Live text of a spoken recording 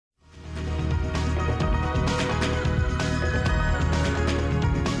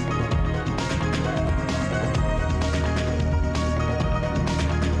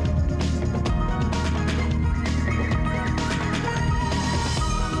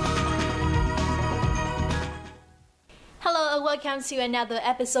welcome to another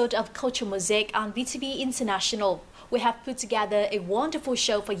episode of Culture Mosaic on VTV International. We have put together a wonderful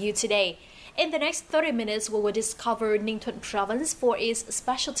show for you today. In the next 30 minutes, we will discover Ninh Thuận province for its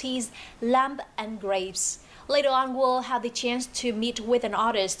specialties, lamb and grapes. Later on, we'll have the chance to meet with an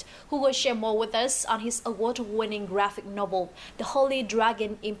artist who will share more with us on his award-winning graphic novel, The Holy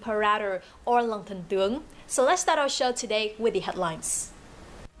Dragon Imperator, or Long Thần Tướng. So let's start our show today with the headlines.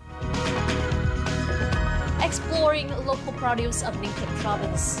 Exploring local produce of Ninh Thuận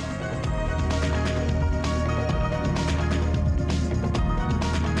province.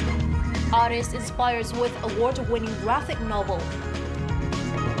 Artist inspires with award-winning graphic novel.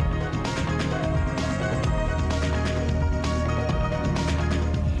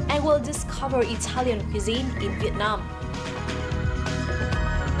 And we'll discover Italian cuisine in Vietnam.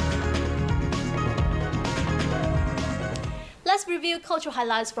 Let's review cultural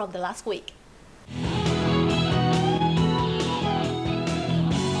highlights from the last week.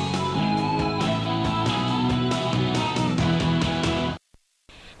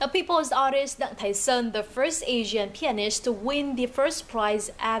 The people's artist Đặng Thái Sơn, the first Asian pianist to win the first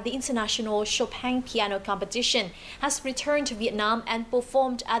prize at the International Chopin Piano Competition, has returned to Vietnam and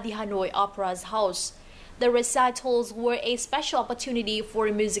performed at the Hanoi Opera's House. The recitals were a special opportunity for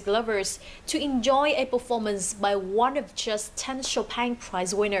music lovers to enjoy a performance by one of just 10 Chopin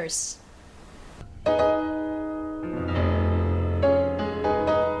Prize winners.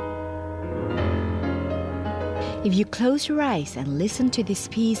 If you close your eyes and listen to this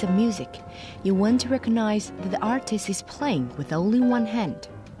piece of music, you want to recognize that the artist is playing with only one hand.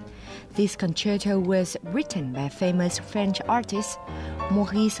 This concerto was written by a famous French artist,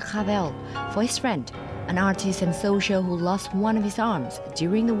 Maurice Ravel, for his friend, an artist and soldier who lost one of his arms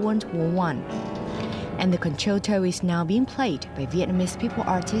during the World War I. And the concerto is now being played by Vietnamese people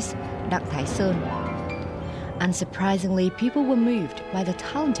artist Đặng Thái Sơn. Unsurprisingly, people were moved by the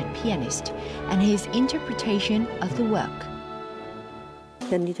talented pianist and his interpretation of the work.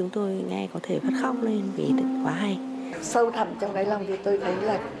 Gần như chúng tôi nghe có thể phát khóc lên vì quá hay. Sâu thẳm trong đáy lòng thì tôi thấy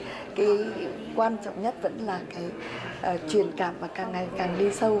là cái quan trọng nhất vẫn là cái truyền cảm và càng ngày càng đi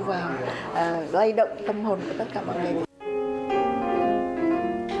sâu vào lay động tâm hồn của tất cả mọi người.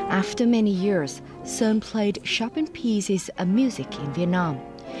 After many years, Sơn played Chopin pieces of music in Vietnam.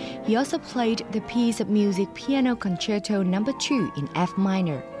 He also played the piece of music Piano Concerto No. 2 in F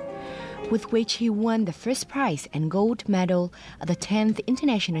minor, with which he won the first prize and gold medal at the 10th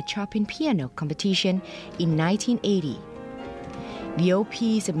International Chopin Piano Competition in 1980. The old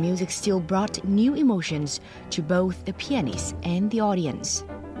piece of music still brought new emotions to both the pianist and the audience.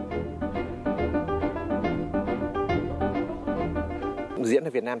 Diễn ở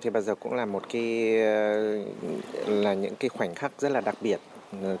Việt Nam thì bao giờ cũng là một cái là những cái khoảnh khắc rất là đặc biệt.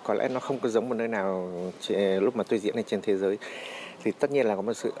 Có lẽ nó không có giống một nơi nào lúc mà tôi diễn ở trên thế giới. Thì tất nhiên là có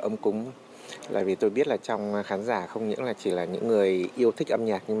một sự ấm cúng, là vì tôi biết là trong khán giả không những là chỉ là những người yêu thích âm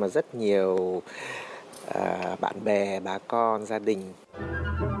nhạc, nhưng mà rất nhiều bạn bè, bà con, gia đình.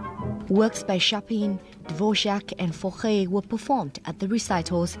 Works by Chopin, Dvorak and Fauré were performed at the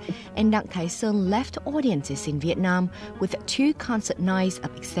recitals, and Đặng Thái Sơn left audiences in Vietnam with 2 concert nights of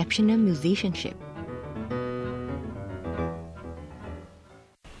exceptional musicianship.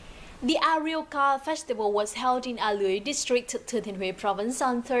 The Arioca Festival was held in A Lưới district, Thừa Thiên Huế province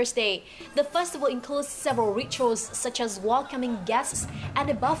on Thursday. The festival includes several rituals such as welcoming guests and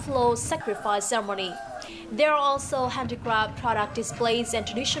a buffalo sacrifice ceremony. There are also handicraft product displays and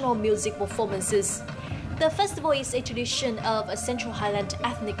traditional music performances. The festival is a tradition of Central Highland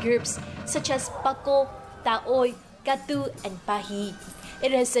ethnic groups such as Paco, Taoi, Catu, and Pahi.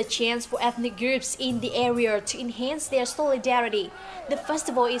 It is a chance for ethnic groups in the area to enhance their solidarity. The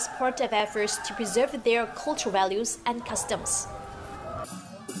festival is part of efforts to preserve their cultural values and customs.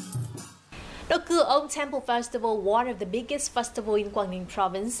 The Cửa Ông Temple Festival, one of the biggest festivals in Quảng Ninh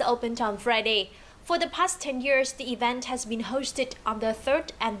province, opened on Friday. For the past 10 years, the event has been hosted on the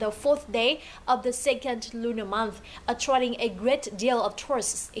 3rd and the 4th day of the second lunar month, attracting a great deal of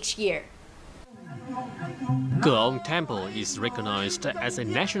tourists each year. Cửa Ông Temple is recognized as a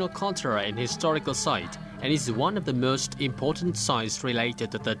national cultural and historical site and is one of the most important sites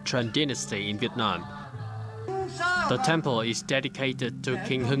related to the Trần Dynasty in Vietnam. The temple is dedicated to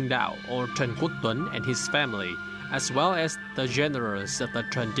King Hưng Đạo or Trần Quốc Tuấn and his family, as well as the generals of the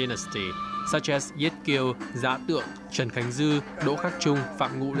Trần Dynasty, such as Yết Kiêu, Giá Tượng, Trần Khánh Dư, Đỗ Khắc Trung,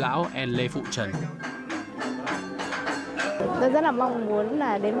 Phạm Ngũ Lão, and Lê Phụ Trần. Tôi rất là mong muốn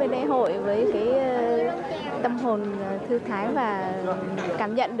là đến với lễ hội với cái tâm hồn thư thái và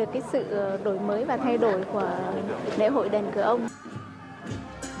cảm nhận được cái sự đổi mới và thay đổi của lễ hội đền Cửa Ông.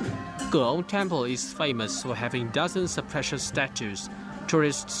 Cửa Ông Temple is famous for having dozens of precious statues.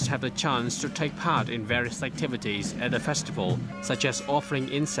 Tourists have the chance to take part in various activities at the festival, such as offering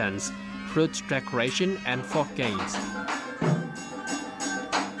incense, fruit decoration, and folk games.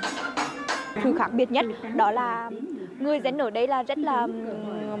 Sự khác biệt nhất đó là người dân ở đây là rất là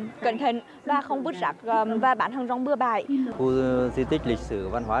cẩn thận và không vứt rác và bán hàng rong bừa bãi. Khu di tích lịch sử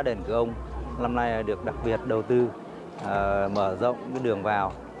văn hóa đền Cửa Ông năm nay được đặc biệt đầu tư mở rộng cái đường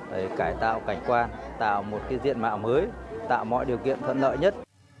vào, cải tạo cảnh quan, tạo một cái diện mạo mới, tạo mọi điều kiện thuận lợi nhất.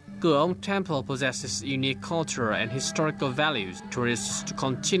 Cửa Ông Temple possesses unique cultural and historical values. Tourists to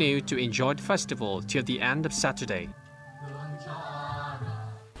continue to enjoy the festival till the end of Saturday.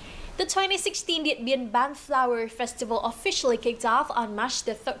 The 2016 Điện Biên Ban Flower Festival officially kicked off on March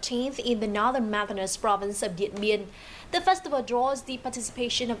the 13th in the northern mountainous province of Điện Biên. The festival draws the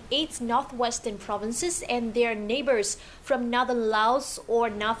participation of 8 northwestern provinces and their neighbors from northern Laos or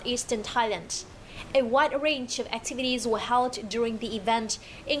northeastern Thailand. A wide range of activities were held during the event,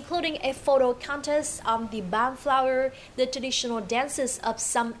 including a photo contest on the Ban flower, the traditional dances of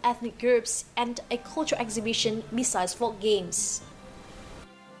some ethnic groups, and a cultural exhibition besides folk games.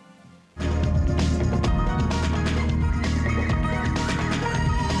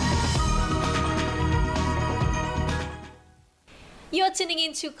 You are tuning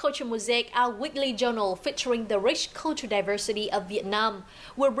in to Culture Mosaic, our weekly journal featuring the rich cultural diversity of Vietnam.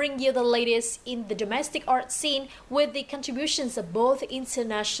 We'll bring you the latest in the domestic art scene with the contributions of both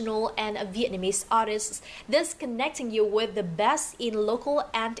international and Vietnamese artists, thus connecting you with the best in local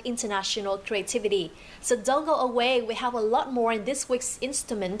and international creativity. So don't go away, we have a lot more in this week's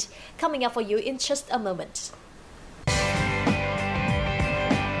installment coming up for you in just a moment.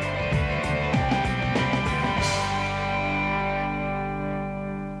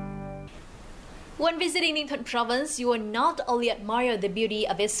 When visiting Ninh Thuận province, you will not only admire the beauty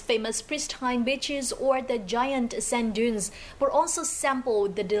of its famous pristine beaches or the giant sand dunes, but also sample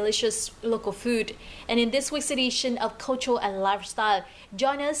the delicious local food. And in this week's edition of Culture and Lifestyle,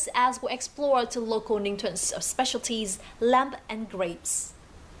 join us as we explore the local Ninh Thuận specialties, lamb and grapes.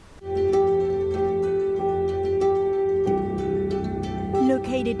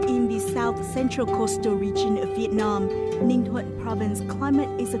 Located in the south-central coastal region of Vietnam, Ninh Thuận province climate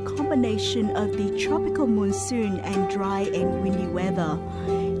is a combination of the tropical monsoon and dry and windy weather.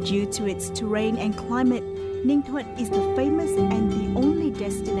 Due to its terrain and climate, Ninh Thuận is the famous and the only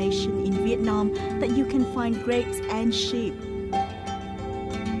destination in Vietnam that you can find grapes and sheep.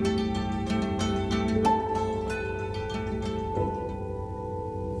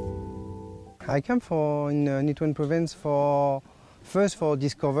 I come in Ninh Thuận province first for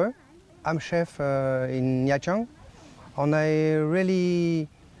discover. I'm chef in Nha Trang, and I really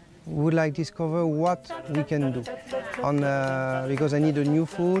would like to discover what we can do. Because I need a new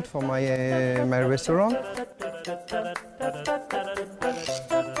food for my restaurant.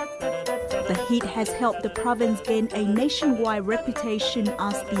 The heat has helped the province gain a nationwide reputation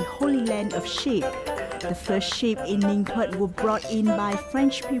as the Holy Land of sheep. The first sheep in Ninh Thuận were brought in by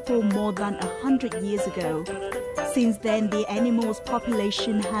French people more than 100 years ago. Since then, the animal's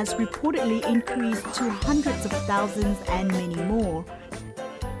population has reportedly increased to hundreds of thousands and many more.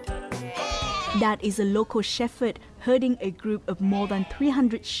 That is a local shepherd herding a group of more than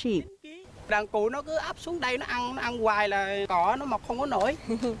 300 sheep. Đàn cụ nó cứ áp xuống đây nó ăn hoài là cỏ nó mọc không có nổi.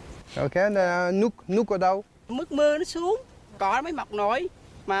 Okay, nước ở đâu? Mức mưa nó xuống, cỏ nó mới mọc nổi.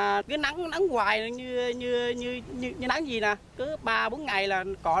 Mà cái nắng hoài như nắng gì nè, cứ 3-4 ngày là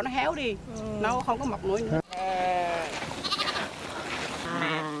cỏ nó héo đi, nó không có mọc nổi nữa.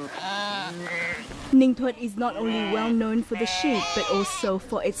 Ninh Thuận is not only well known for the sheep, but also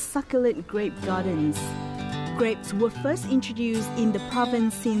for its succulent grape gardens. Grapes were first introduced in the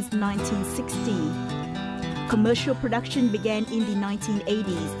province since 1960. Commercial production began in the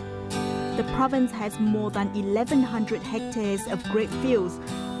 1980s. The province has more than 1,100 hectares of grape fields,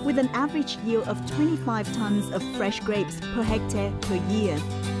 with an average yield of 25 tons of fresh grapes per hectare per year.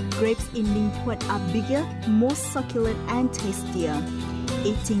 Grapes in Ninh Thuận are bigger, more succulent and tastier.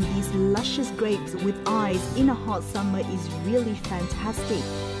 Eating these luscious grapes with eyes in a hot summer is really fantastic.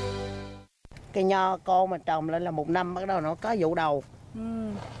 Cây nho con mà trồng lên là 1 năm bắt đầu nó có vụ đầu.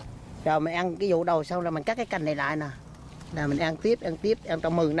 Rồi mình ăn cái vụ đầu xong rồi mình cắt cái cành này lại nè. Là mình ăn tiếp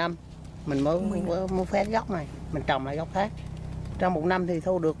trong 10 năm. Mình mới phét gốc này, mình trồng lại gốc khác. Trong 1 năm thì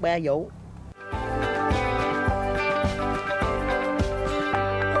thu được 3 vụ.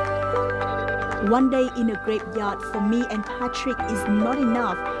 One day in a graveyard for me and Patrick is not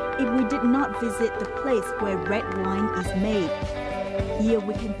enough if we did not visit the place where red wine is made. Here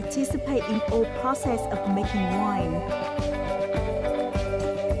we can participate in all process of making wine.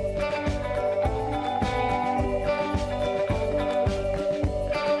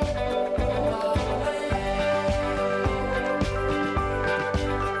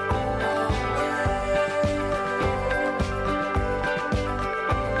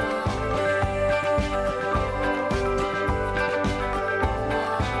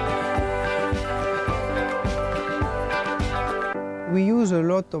 a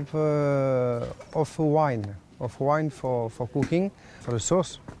lot of wine for cooking, for the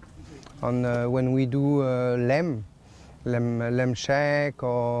sauce. And when we do lamb shack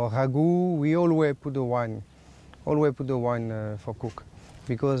or ragu, we always put the wine. Always put the wine for cook,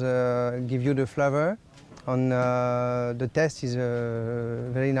 because give you the flavor, and the taste is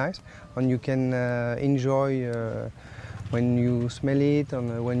very nice, and you can enjoy when you smell it,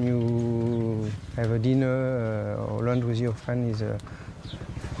 and when you have a dinner or lunch with your friend.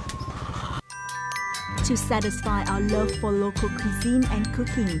 To satisfy our love for local cuisine and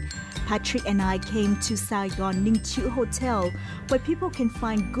cooking, Patrick and I came to Saigon Ninh Chiu Hotel, where people can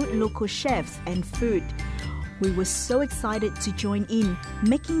find good local chefs and food. We were so excited to join in,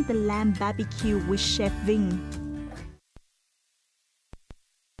 making the lamb barbecue with Chef Vinh.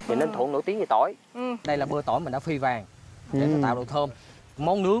 Thì Ninh Thuận nổi tiếng về tỏi. Đây là bơ tỏi mình đã phi vàng để nó tạo độ thơm.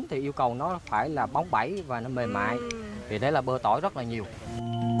 Món nướng thì yêu cầu nó phải là bóng bẩy và nó mềm mại. Vì thế là bơ tỏi rất là nhiều.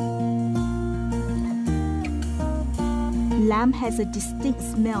 Lamb has a distinct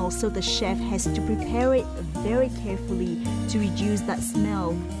smell, so the chef has to prepare it very carefully to reduce that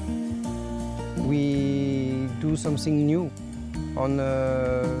smell. We do something new, and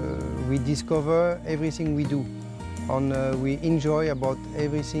we discover everything we do, and we enjoy about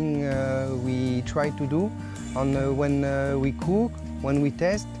everything we try to do. And when we cook, when we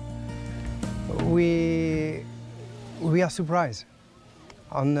taste, we are surprised.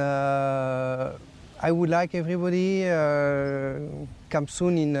 And I would like everybody come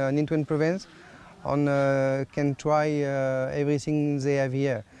soon in Ninh Thuận province and can try everything they have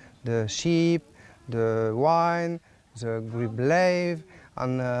here. The sheep, the wine, the grilled beef,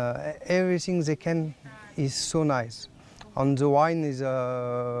 and everything they can is so nice. And the wine is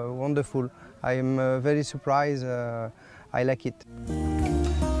wonderful. I am very surprised. I like it.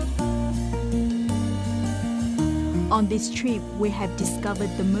 On this trip, we have discovered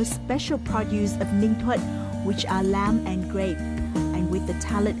the most special produce of Ninh Thuận, which are lamb and grape. And with the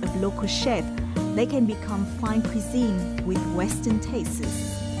talent of local chefs, they can become fine cuisine with Western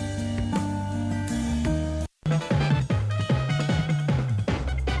tastes.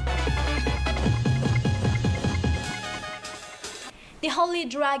 The Holy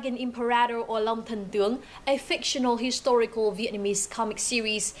Dragon Imperator or Long Thần Tướng, a fictional historical Vietnamese comic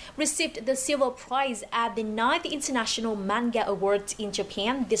series, received the Silver Prize at the 9th International Manga Awards in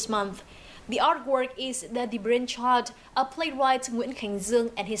Japan this month. The artwork is the brainchild of playwright Nguyễn Khánh Dương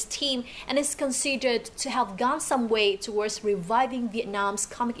and his team, and is considered to have gone some way towards reviving Vietnam's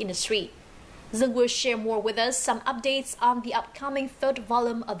comic industry. Dương will share more with us some updates on the upcoming third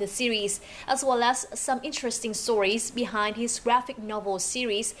volume of the series, as well as some interesting stories behind his graphic novel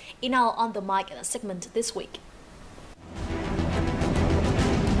series in our On the Mic segment this week.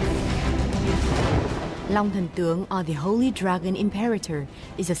 Long Thần Tướng, or the Holy Dragon Imperator,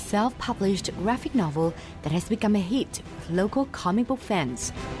 is a self-published graphic novel that has become a hit with local comic book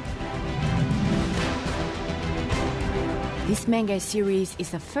fans. This manga series is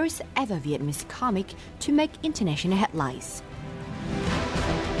the first ever Vietnamese comic to make international headlines.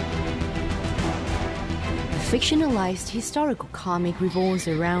 The fictionalized historical comic revolves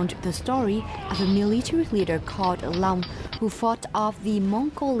around the story of a military leader called Long, who fought off the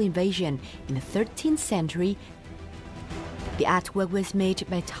Mongol invasion in the 13th century. The artwork was made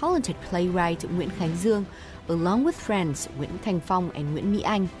by talented playwright Nguyễn Khánh Dương, along with friends Nguyễn Thành Phong and Nguyễn Mỹ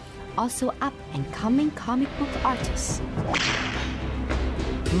Anh, also up-and-coming comic book artists.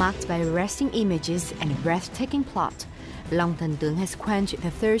 Marked by arresting images and a breathtaking plot, Long Thần Tướng has quenched the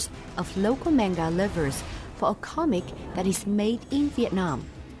thirst of local manga lovers for a comic that is made in Vietnam.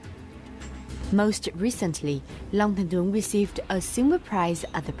 Most recently, Long Thần Tướng received a silver prize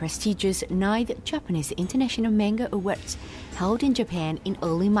at the prestigious 9th Japanese International Manga Awards held in Japan in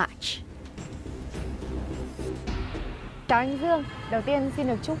early March. Chào anh Dương, đầu tiên xin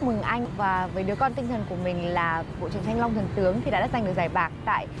được chúc mừng anh và với đứa con tinh thần của mình là bộ truyện tranh Long Thần Tướng thì đã giành được giải bạc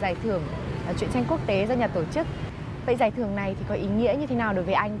tại giải thưởng truyện tranh quốc tế do nhà tổ chức. Vậy giải thưởng này thì có ý nghĩa như thế nào đối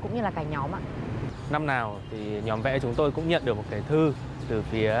với anh cũng như là cả nhóm ạ? Năm nào thì nhóm vẽ chúng tôi cũng nhận được một cái thư từ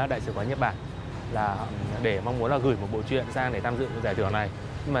phía Đại sứ quán Nhật Bản là để mong muốn là gửi một bộ truyện sang để tham dự giải thưởng này.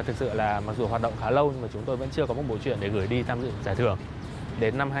 Nhưng mà thực sự là mặc dù hoạt động khá lâu nhưng mà chúng tôi vẫn chưa có một bộ truyện để gửi đi tham dự giải thưởng.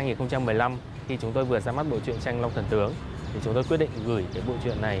 Đến năm 2015 khi chúng tôi vừa ra mắt bộ truyện tranh Long Thần Tướng thì chúng tôi quyết định gửi cái bộ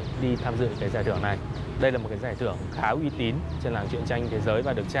truyện này đi tham dự cái giải thưởng này. Đây là một cái giải thưởng khá uy tín trên làng truyện tranh thế giới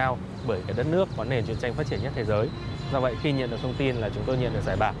và được trao bởi cái đất nước có nền truyện tranh phát triển nhất thế giới. Do vậy khi nhận được thông tin là chúng tôi nhận được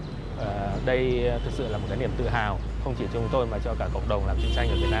giải bạc, đây thực sự là một cái niềm tự hào không chỉ cho chúng tôi mà cho cả cộng đồng làm truyện tranh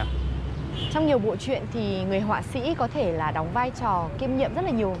ở Việt Nam. Trong nhiều bộ truyện thì người họa sĩ có thể là đóng vai trò kiêm nhiệm rất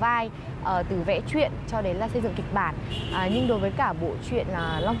là nhiều vai, từ vẽ truyện cho đến là xây dựng kịch bản. Nhưng đối với cả bộ truyện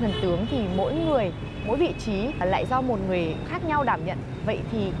Long Thần Tướng thì mỗi vị trí lại do một người khác nhau đảm nhận. Vậy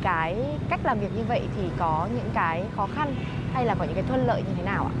thì cái cách làm việc như vậy thì có những cái khó khăn hay là có những cái thuận lợi như thế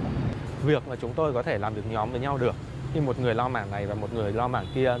nào ạ? Việc mà chúng tôi có thể làm việc nhóm với nhau được, khi một người lo mảng này và một người lo mảng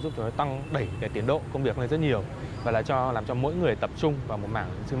kia giúp chúng tôi đẩy cái tiến độ công việc lên rất nhiều và làm cho mỗi người tập trung vào một mảng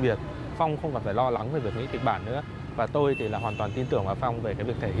riêng biệt. Phong không còn phải lo lắng về việc nghĩ kịch bản nữa và tôi thì là hoàn toàn tin tưởng vào Phong về cái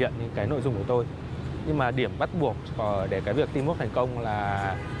việc thể hiện những cái nội dung của tôi. Nhưng mà điểm bắt buộc để cái việc teamwork thành công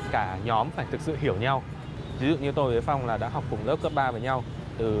là cả nhóm phải thực sự hiểu nhau. Ví dụ như tôi với Phong là đã học cùng lớp cấp 3 với nhau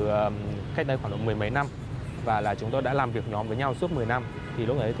từ cách đây khoảng độ 10 mấy năm và là chúng tôi đã làm việc nhóm với nhau suốt 10 năm. Thì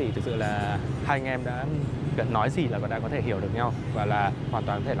lúc ấy thì thực sự là hai anh em đã nói gì là đã có thể hiểu được nhau và là hoàn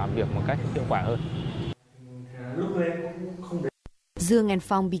toàn có thể làm việc một cách hiệu quả hơn. Dương and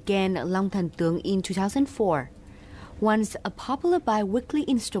Phong began Long Thần Tướng in 2004. Once a popular bi-weekly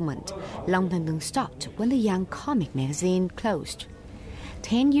instrument, Long Thần Tướng stopped when the Young comic magazine closed.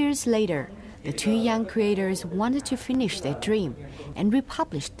 10 years later, the two young creators wanted to finish their dream and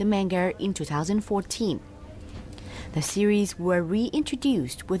republished the manga in 2014. The series were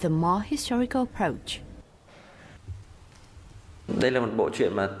reintroduced with a more historical approach. Đây là một bộ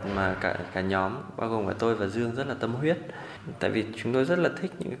truyện mà cả nhóm bao gồm cả tôi và Dương rất là tâm huyết. Tại vì chúng tôi rất là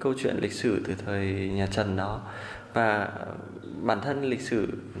thích những cái câu chuyện lịch sử từ thời nhà Trần đó. Và bản thân lịch sử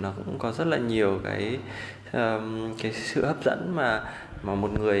nó cũng có rất là nhiều cái sự hấp dẫn mà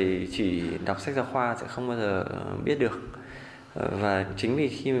một người chỉ đọc sách giáo khoa sẽ không bao giờ biết được. Và chính vì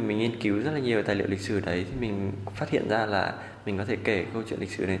khi mà mình nghiên cứu rất là nhiều tài liệu lịch sử đấy thì mình phát hiện ra là mình có thể kể câu chuyện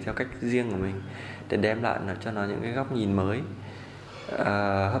lịch sử này theo cách riêng của mình để đem lại cho nó những cái góc nhìn mới,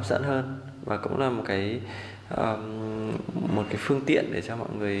 hấp dẫn hơn và cũng là một cái phương tiện để cho mọi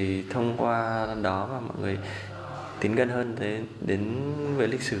người thông qua đó và mọi người tiến gần hơn đến với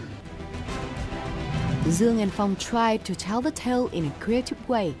lịch sử. Dương and Phong tried to tell the tale in a creative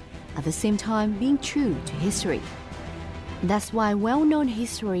way, at the same time being true to history. That's why well-known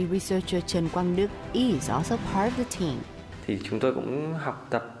history researcher Trần Quang Đức is also part of the team. Thì chúng tôi cũng học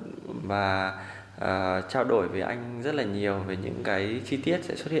tập và trao đổi với anh rất là nhiều về những cái chi tiết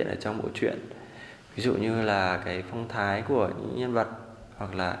sẽ xuất hiện ở trong bộ truyện. Ví dụ như là cái phong thái của những nhân vật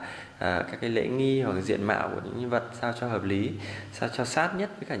hoặc là các cái lễ nghi hoặc diện mạo của những nhân vật sao cho hợp lý, sao cho sát nhất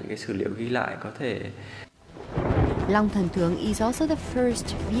với cả những cái sử liệu ghi lại có thể. Long Thần Tướng is also the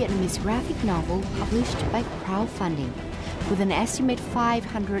first Vietnamese graphic novel published by crowdfunding, with an estimated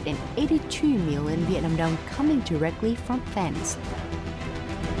 582 million Vietnam dong coming directly from fans.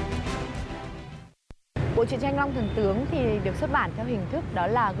 Bộ truyện tranh Long Thần Tướng thì được xuất bản theo hình thức đó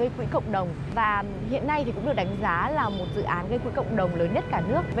là gây quỹ cộng đồng và hiện nay thì cũng được đánh giá là một dự án gây quỹ cộng đồng lớn nhất cả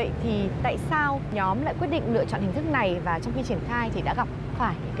nước. Vậy thì tại sao nhóm lại quyết định lựa chọn hình thức này và trong khi triển khai thì đã gặp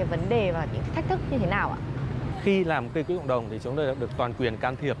phải những cái vấn đề và những thách thức như thế nào ạ? Khi làm gây quỹ cộng đồng thì chúng tôi được toàn quyền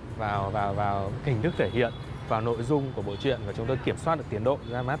can thiệp vào hình thức thể hiện, vào nội dung của bộ truyện và chúng tôi kiểm soát được tiến độ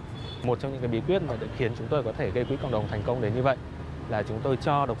ra mắt. Một trong những cái bí quyết mà đã khiến chúng tôi có thể gây quỹ cộng đồng thành công đến như vậy là chúng tôi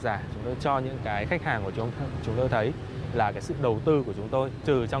cho độc giả, chúng tôi cho những cái khách hàng của chúng tôi thấy là cái sự đầu tư của chúng tôi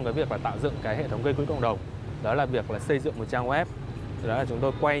trừ trong cái việc là tạo dựng cái hệ thống gây quỹ cộng đồng, đó là việc là xây dựng một trang web, đó là chúng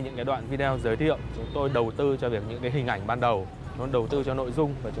tôi quay những cái đoạn video giới thiệu, chúng tôi đầu tư cho việc những cái hình ảnh ban đầu, nó đầu tư cho nội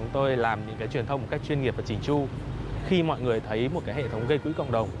dung và chúng tôi làm những cái truyền thông một cách chuyên nghiệp và chỉnh chu. Khi mọi người thấy một cái hệ thống gây quỹ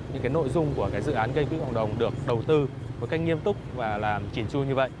cộng đồng, những cái nội dung của cái dự án gây quỹ cộng đồng được đầu tư một cách nghiêm túc và làm chỉnh chu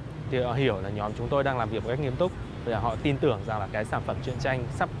như vậy thì họ hiểu là nhóm chúng tôi đang làm việc một cách nghiêm túc và họ tin tưởng rằng là cái sản phẩm truyện tranh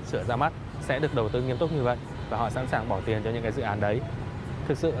sắp sửa ra mắt sẽ được đầu tư nghiêm túc như vậy và họ sẵn sàng bỏ tiền cho những cái dự án đấy.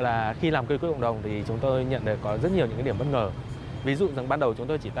 Thực sự là khi làm gây quỹ cộng đồng thì chúng tôi nhận được có rất nhiều những cái điểm bất ngờ. Ví dụ rằng ban đầu chúng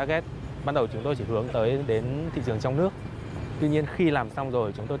tôi chỉ hướng tới đến thị trường trong nước. Tuy nhiên khi làm xong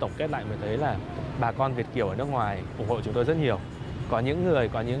rồi chúng tôi tổng kết lại mới thấy là bà con Việt kiều ở nước ngoài ủng hộ chúng tôi rất nhiều. Có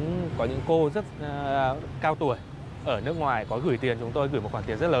những cô rất cao tuổi ở nước ngoài có gửi tiền chúng tôi, gửi một khoản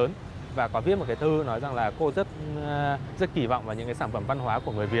tiền rất lớn và có viết một cái thư nói rằng là cô rất kỳ vọng vào những cái sản phẩm văn hóa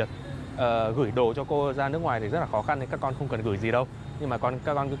của người Việt. Gửi đồ cho cô ra nước ngoài thì rất là khó khăn nên các con không cần gửi gì đâu, nhưng mà các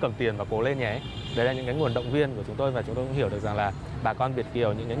con cứ cầm tiền và cố lên nhé. Đấy là những cái nguồn động viên của chúng tôi và chúng tôi cũng hiểu được rằng là bà con Việt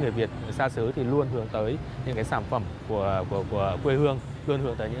kiều, những cái người Việt xa xứ thì luôn hướng tới những cái sản phẩm của quê hương, luôn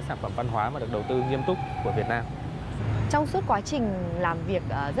hướng tới những sản phẩm văn hóa mà được đầu tư nghiêm túc của Việt Nam. Trong suốt quá trình làm việc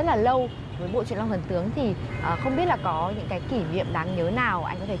rất là lâu với bộ truyện Long Thần Tướng thì không biết là có những cái kỷ niệm đáng nhớ nào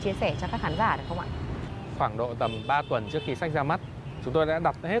anh có thể chia sẻ cho các khán giả được không ạ? Khoảng độ tầm 3 tuần trước khi sách ra mắt, chúng tôi đã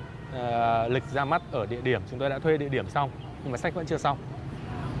đặt hết lịch ra mắt ở địa điểm, chúng tôi đã thuê địa điểm xong nhưng mà sách vẫn chưa xong.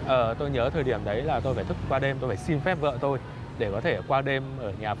 Tôi nhớ thời điểm đấy là tôi phải thức qua đêm, tôi phải xin phép vợ tôi để có thể qua đêm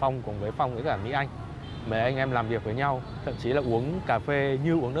ở nhà Phong cùng với Phong với cả Mỹ Anh. Mấy anh em làm việc với nhau, thậm chí là uống cà phê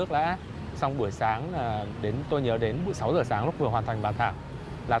như uống nước lã. Xong buổi sáng tôi nhớ đến buổi 6 giờ sáng lúc vừa hoàn thành bản thảo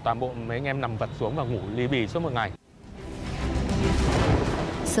là toàn bộ mấy anh em nằm vật xuống và ngủ ly bì suốt một ngày.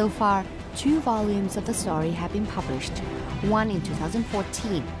 So far, 2 volumes of the story have been published, one in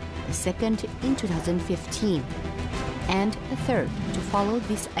 2014, the second in 2015, and the third to follow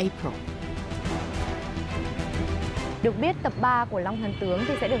this April. Được biết tập 3 của Long Thần Tướng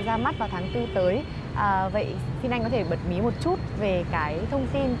thì sẽ được ra mắt vào tháng 4 tới. Vậy xin anh có thể bật mí một chút về cái thông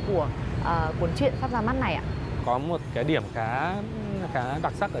tin của cuốn truyện sắp ra mắt này ạ? Có một cái điểm khá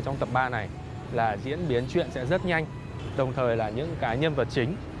đặc sắc ở trong tập 3 này là diễn biến chuyện sẽ rất nhanh, đồng thời là những cái nhân vật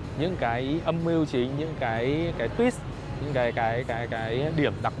chính, những cái âm mưu chính, những cái twist, những cái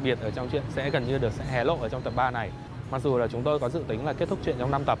điểm đặc biệt ở trong chuyện sẽ gần như sẽ hé lộ ở trong tập 3 này. Mặc dù là chúng tôi có dự tính là kết thúc chuyện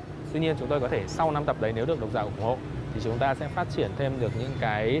trong 5 tập, tuy nhiên chúng tôi có thể sau 5 tập đấy nếu được độc giả ủng hộ thì chúng ta sẽ phát triển thêm được những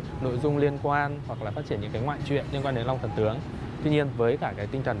cái nội dung liên quan hoặc là phát triển những cái ngoại truyện liên quan đến Long Thần Tướng. Tuy nhiên với cả cái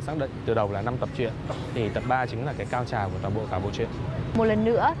tinh thần xác định từ đầu là 5 tập truyện thì tập 3 chính là cái cao trào của toàn bộ cả bộ truyện. Một lần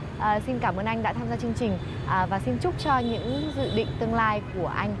nữa, xin cảm ơn anh đã tham gia chương trình và xin chúc cho những dự định tương lai của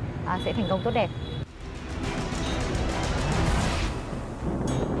anh sẽ thành công tốt đẹp.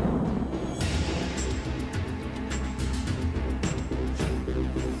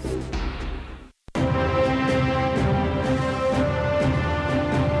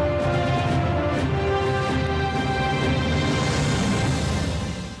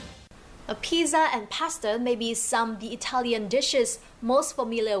 Pizza and pasta may be some of the Italian dishes most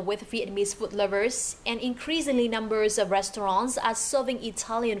familiar with Vietnamese food lovers, and increasingly numbers of restaurants are serving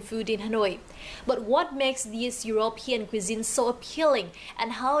Italian food in Hanoi. But what makes this European cuisine so appealing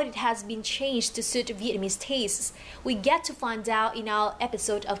and how it has been changed to suit Vietnamese tastes? We get to find out in our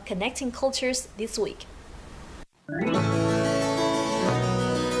episode of Connecting Cultures this week.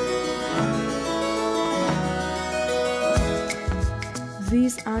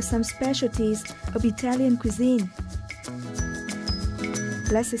 These are some specialties of Italian cuisine.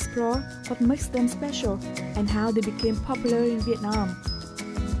 Let's explore what makes them special and how they became popular in Vietnam.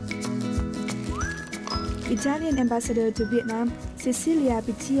 Italian ambassador to Vietnam, Cecilia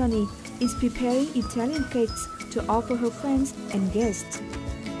Piccioni, is preparing Italian cakes to offer her friends and guests.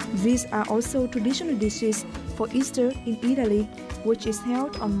 These are also traditional dishes for Easter in Italy, which is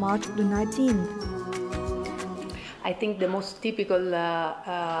held on March the 19th. I think the most typical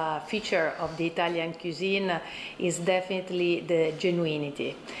feature of the Italian cuisine is definitely the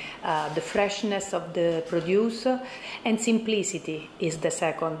genuinity, the freshness of the produce, and simplicity is the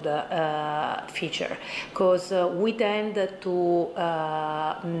second feature, because we tend to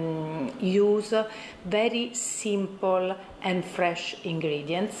use very simple and fresh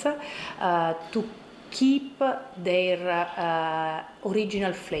ingredients to keep their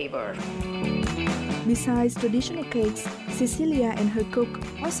original flavor. Besides traditional cakes, Cecilia and her cook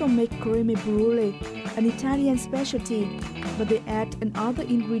also make creme brulee, an Italian specialty, but they add another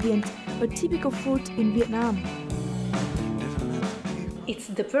ingredient, a typical fruit in Vietnam. It's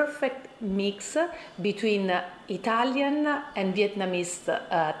the perfect mix between Italian and Vietnamese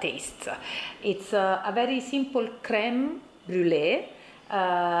tastes. It's a very simple creme brulee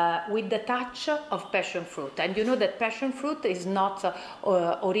with the touch of passion fruit, and you know that passion fruit is not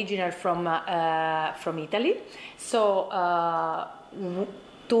original from Italy. So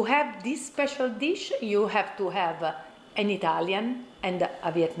to have this special dish, you have to have an Italian and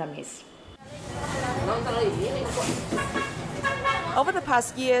a Vietnamese. Over the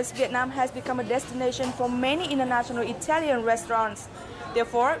past years, Vietnam has become a destination for many international Italian restaurants.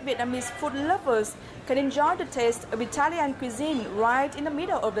 Therefore, Vietnamese food lovers can enjoy the taste of Italian cuisine right in the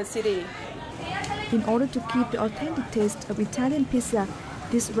middle of the city. In order to keep the authentic taste of Italian pizza,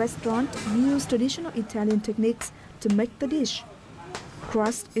 this restaurant uses traditional Italian techniques to make the dish.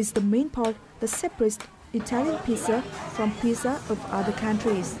 Crust is the main part that separates Italian pizza from pizza of other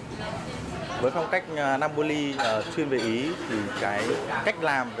countries. Với phong cách Napoli chuyên về Ý thì cái cách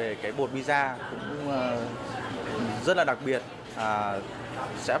làm về cái bột pizza cũng rất là đặc biệt.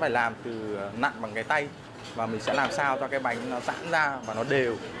 Sẽ phải làm từ nặn bằng cái tay và mình sẽ làm sao cho cái bánh nó giãn ra và nó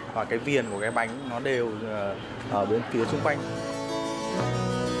đều, và cái viền của cái bánh nó đều ở bên phía xung quanh.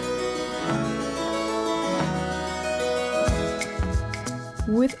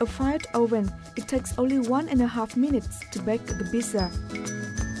 With a fired oven, it takes only 1.5 minutes to bake the pizza.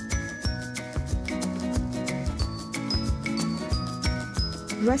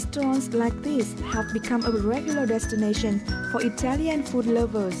 Restaurants like this have become a regular destination for Italian food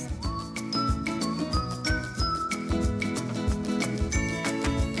lovers.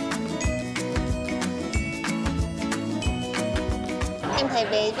 thấy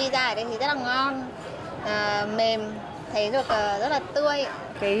cái pizza ở đây thì rất là ngon, mềm, thấy được rất là tươi.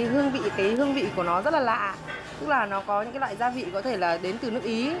 Cái hương vị của nó rất là lạ. Tức là nó có những cái loại gia vị có thể là đến từ nước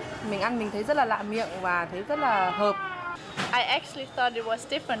Ý. Mình ăn mình thấy rất là lạ miệng và thấy rất là hợp. I actually thought it was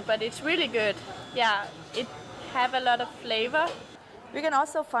different, but it's really good. Yeah, it have a lot of flavor. We can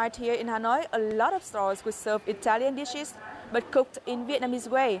also find here in Hanoi a lot of stores which serve Italian dishes but cooked in Vietnamese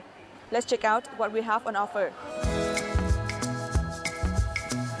way. Let's check out what we have on offer.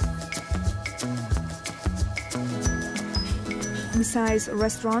 Besides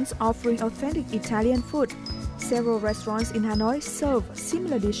restaurants offering authentic Italian food, several restaurants in Hanoi serve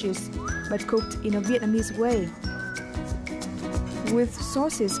similar dishes but cooked in a Vietnamese way. With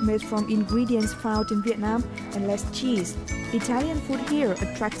sauces made from ingredients found in Vietnam and less cheese, Italian food here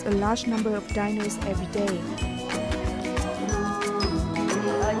attracts a large number of diners every day.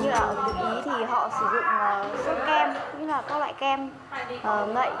 Như là ở Ý thì họ sử dụng sốt kem, như là các loại kem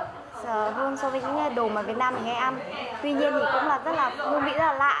ngậy hơn so với những đồ mà Việt Nam mình hay ăn. Tuy nhiên thì cũng là rất là hương vị rất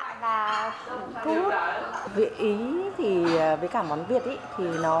là lạ và thu hút. Vị Ý thì với cả món Việt ý, thì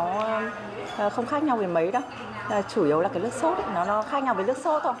nó không khác nhau về mấy đâu. Chủ yếu là cái nước sốt ý, nó khác nhau với nước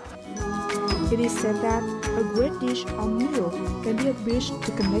sốt thôi. It is said that a great dish or meal can be a bridge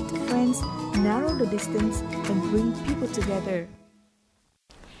to connect friends, narrow the distance, and bring people together.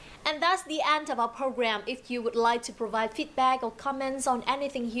 And that's the end of our program. If you would like to provide feedback or comments on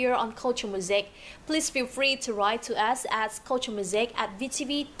anything here on Culture Mosaic, please feel free to write to us at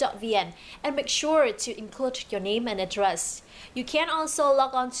culturemosaic@vtv.vn and make sure to include your name and address. You can also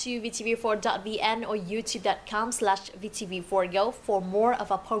log on to vtv4.vn or youtube.com/vtv4go for more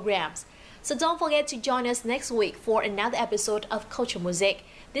of our programs. So don't forget to join us next week for another episode of Culture Mosaic.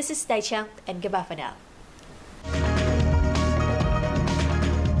 This is Dai Chang and goodbye for now.